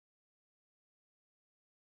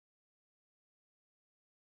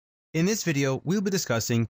In this video, we'll be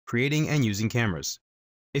discussing creating and using cameras.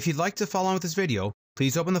 If you'd like to follow on with this video,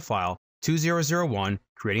 please open the file 2001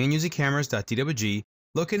 creating and using cameras.dwg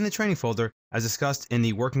located in the training folder as discussed in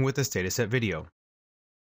the working with this dataset video.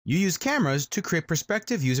 You use cameras to create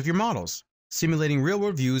perspective views of your models, simulating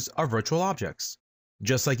real-world views of virtual objects.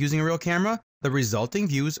 Just like using a real camera, the resulting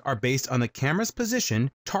views are based on the camera's position,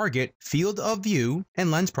 target, field of view,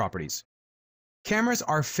 and lens properties. Cameras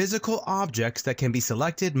are physical objects that can be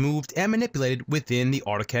selected, moved, and manipulated within the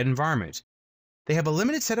AutoCAD environment. They have a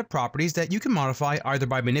limited set of properties that you can modify either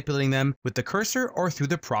by manipulating them with the cursor or through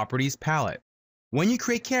the Properties palette. When you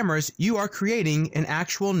create cameras, you are creating an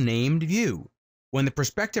actual named view. When the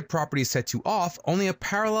perspective property is set to off, only a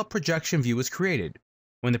parallel projection view is created.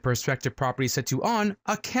 When the perspective property is set to on,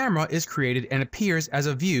 a camera is created and appears as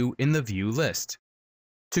a view in the view list.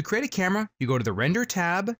 To create a camera, you go to the Render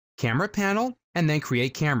tab, Camera panel, and then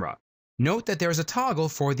Create Camera. Note that there is a toggle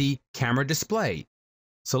for the camera display.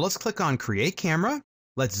 So let's click on Create Camera.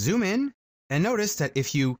 Let's zoom in and notice that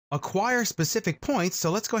if you acquire specific points, so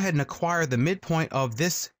let's go ahead and acquire the midpoint of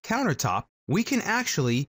this countertop, we can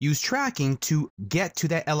actually use tracking to get to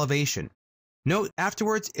that elevation. Note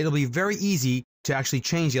afterwards, it'll be very easy to actually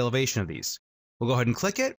change the elevation of these. We'll go ahead and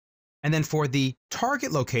click it. And then for the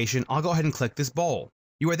target location, I'll go ahead and click this bowl.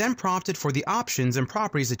 You are then prompted for the options and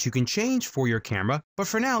properties that you can change for your camera, but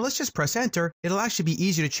for now, let's just press enter. It'll actually be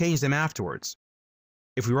easier to change them afterwards.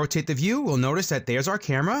 If we rotate the view, we'll notice that there's our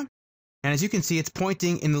camera, and as you can see, it's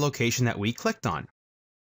pointing in the location that we clicked on.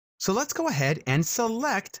 So let's go ahead and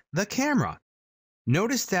select the camera.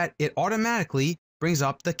 Notice that it automatically brings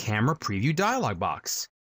up the camera preview dialog box.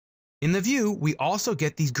 In the view, we also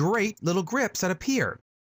get these great little grips that appear.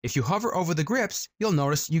 If you hover over the grips, you'll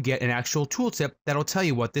notice you get an actual tooltip that'll tell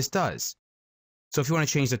you what this does. So if you want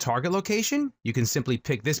to change the target location, you can simply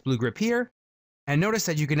pick this blue grip here, and notice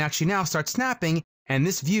that you can actually now start snapping, and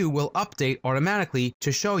this view will update automatically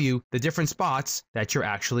to show you the different spots that you're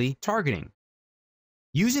actually targeting.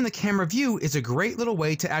 Using the camera view is a great little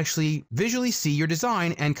way to actually visually see your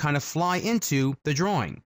design and kind of fly into the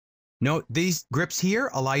drawing. Note these grips here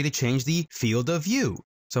allow you to change the field of view.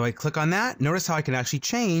 So I click on that, notice how I can actually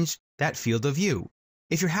change that field of view.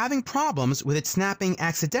 If you're having problems with it snapping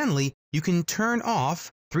accidentally, you can turn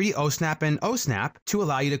off 3D OSnap and OSnap to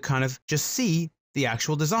allow you to kind of just see the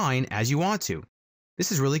actual design as you want to.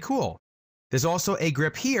 This is really cool. There's also a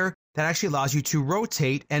grip here that actually allows you to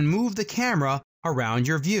rotate and move the camera around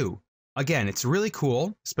your view. Again, it's really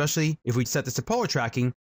cool, especially if we set this to polar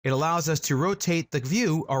tracking. It allows us to rotate the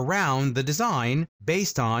view around the design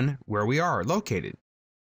based on where we are located.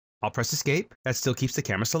 I'll press escape. That still keeps the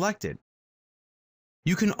camera selected.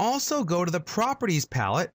 You can also go to the Properties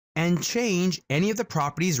palette and change any of the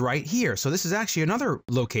properties right here. So this is actually another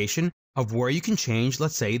location of where you can change,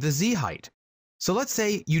 let's say, the Z height. So let's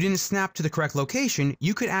say you didn't snap to the correct location.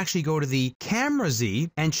 You could actually go to the Camera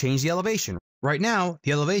Z and change the elevation. Right now,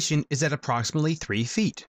 the elevation is at approximately 3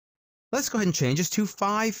 feet. Let's go ahead and change this to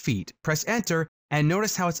 5 feet. Press enter and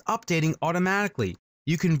notice how it's updating automatically.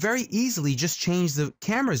 You can very easily just change the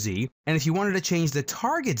camera Z, and if you wanted to change the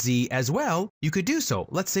target Z as well, you could do so.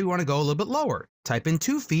 Let's say we want to go a little bit lower. Type in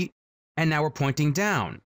 2 feet, and now we're pointing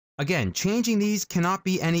down. Again, changing these cannot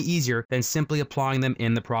be any easier than simply applying them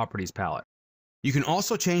in the Properties palette. You can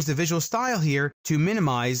also change the visual style here to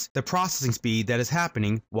minimize the processing speed that is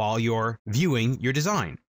happening while you're viewing your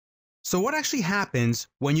design. So what actually happens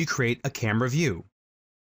when you create a camera view?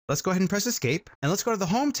 Let's go ahead and press escape, and let's go to the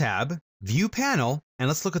Home tab, View Panel, and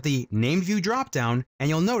let's look at the Named View dropdown, and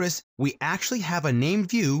you'll notice we actually have a named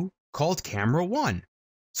view called Camera 1.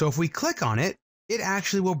 So if we click on it, it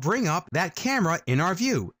actually will bring up that camera in our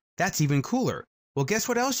view. That's even cooler. Well, guess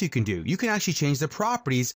what else you can do? You can actually change the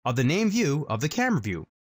properties of the named view of the camera view.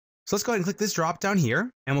 So let's go ahead and click this dropdown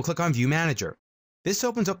here, and we'll click on View Manager. This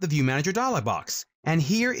opens up the View Manager dialog box, and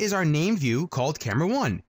here is our named view called Camera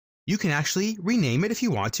 1. You can actually rename it if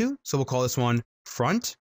you want to. So we'll call this one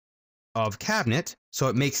Front of Cabinet. So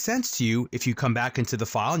it makes sense to you if you come back into the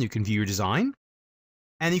file and you can view your design.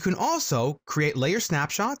 And you can also create layer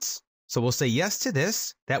snapshots. So we'll say yes to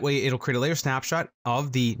this. That way it'll create a layer snapshot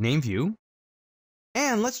of the named view.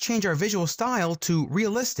 And let's change our visual style to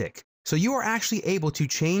realistic. So you are actually able to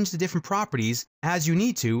change the different properties as you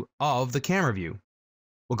need to of the camera view.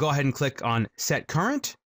 We'll go ahead and click on Set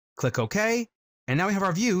Current, click OK. And now we have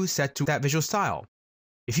our view set to that visual style.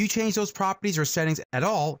 If you change those properties or settings at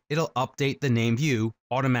all, it'll update the named view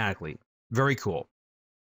automatically. Very cool.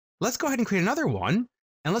 Let's go ahead and create another one,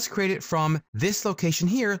 and let's create it from this location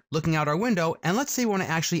here, looking out our window, and let's say we want to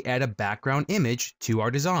actually add a background image to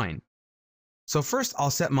our design. So first I'll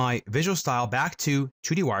set my visual style back to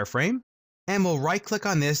 2D wireframe, and we'll right click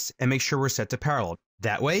on this and make sure we're set to parallel.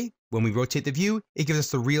 That way, when we rotate the view, it gives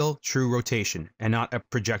us the real true rotation and not a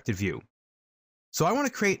projected view. So I want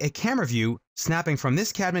to create a camera view snapping from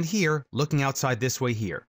this cabinet here, looking outside this way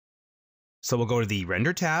here. So we'll go to the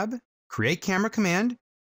Render tab, Create Camera command,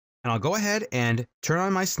 and I'll go ahead and turn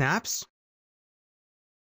on my snaps.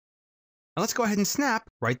 And let's go ahead and snap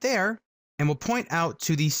right there, and we'll point out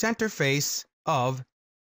to the center face of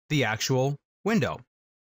the actual window.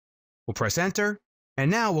 We'll press enter,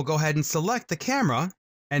 and now we'll go ahead and select the camera,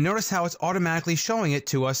 and notice how it's automatically showing it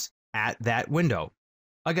to us at that window.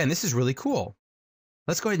 Again, this is really cool.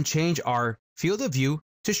 Let's go ahead and change our field of view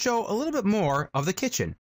to show a little bit more of the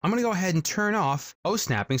kitchen. I'm going to go ahead and turn off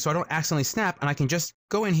O-snapping so I don't accidentally snap, and I can just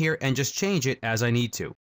go in here and just change it as I need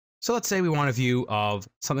to. So let's say we want a view of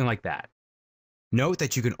something like that. Note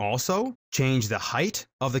that you can also change the height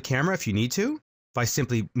of the camera if you need to, by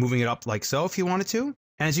simply moving it up like so if you wanted to.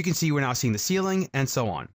 And as you can see, we're now seeing the ceiling and so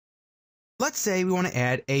on. Let's say we want to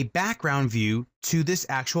add a background view to this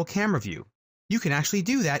actual camera view. You can actually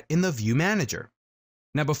do that in the View Manager.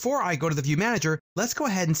 Now before I go to the View Manager, let's go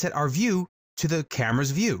ahead and set our view to the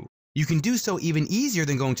camera's view. You can do so even easier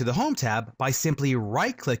than going to the Home tab by simply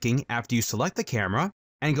right-clicking after you select the camera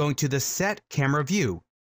and going to the Set Camera View.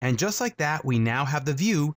 And just like that, we now have the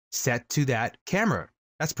view set to that camera.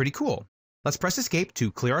 That's pretty cool. Let's press Escape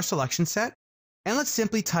to clear our selection set. And let's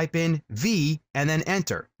simply type in V and then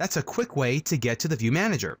enter. That's a quick way to get to the View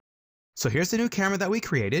Manager. So here's the new camera that we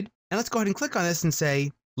created. And let's go ahead and click on this and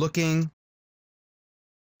say, looking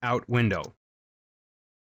out window.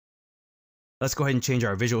 Let's go ahead and change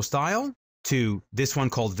our visual style to this one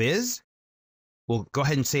called Viz. We'll go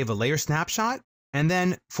ahead and save a layer snapshot. And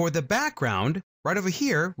then for the background, right over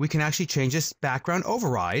here, we can actually change this background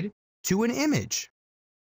override to an image.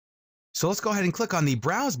 So let's go ahead and click on the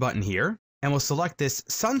Browse button here, and we'll select this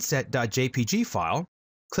sunset.jpg file,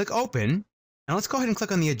 click Open, and let's go ahead and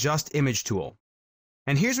click on the Adjust Image tool.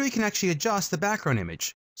 And here's where you can actually adjust the background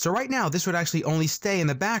image. So right now, this would actually only stay in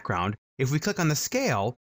the background. If we click on the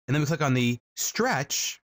Scale, and then we click on the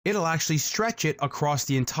Stretch, it'll actually stretch it across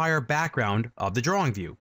the entire background of the drawing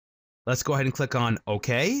view. Let's go ahead and click on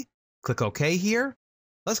OK. Click OK here.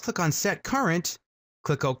 Let's click on Set Current,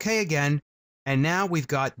 click OK again, and now we've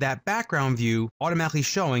got that background view automatically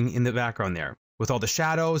showing in the background there, with all the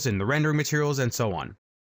shadows and the rendering materials and so on.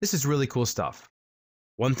 This is really cool stuff.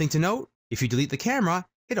 One thing to note, if you delete the camera,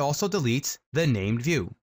 it also deletes the named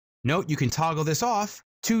view. Note you can toggle this off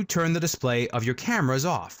to turn the display of your cameras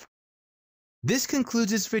off. This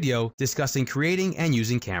concludes this video discussing creating and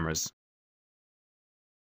using cameras.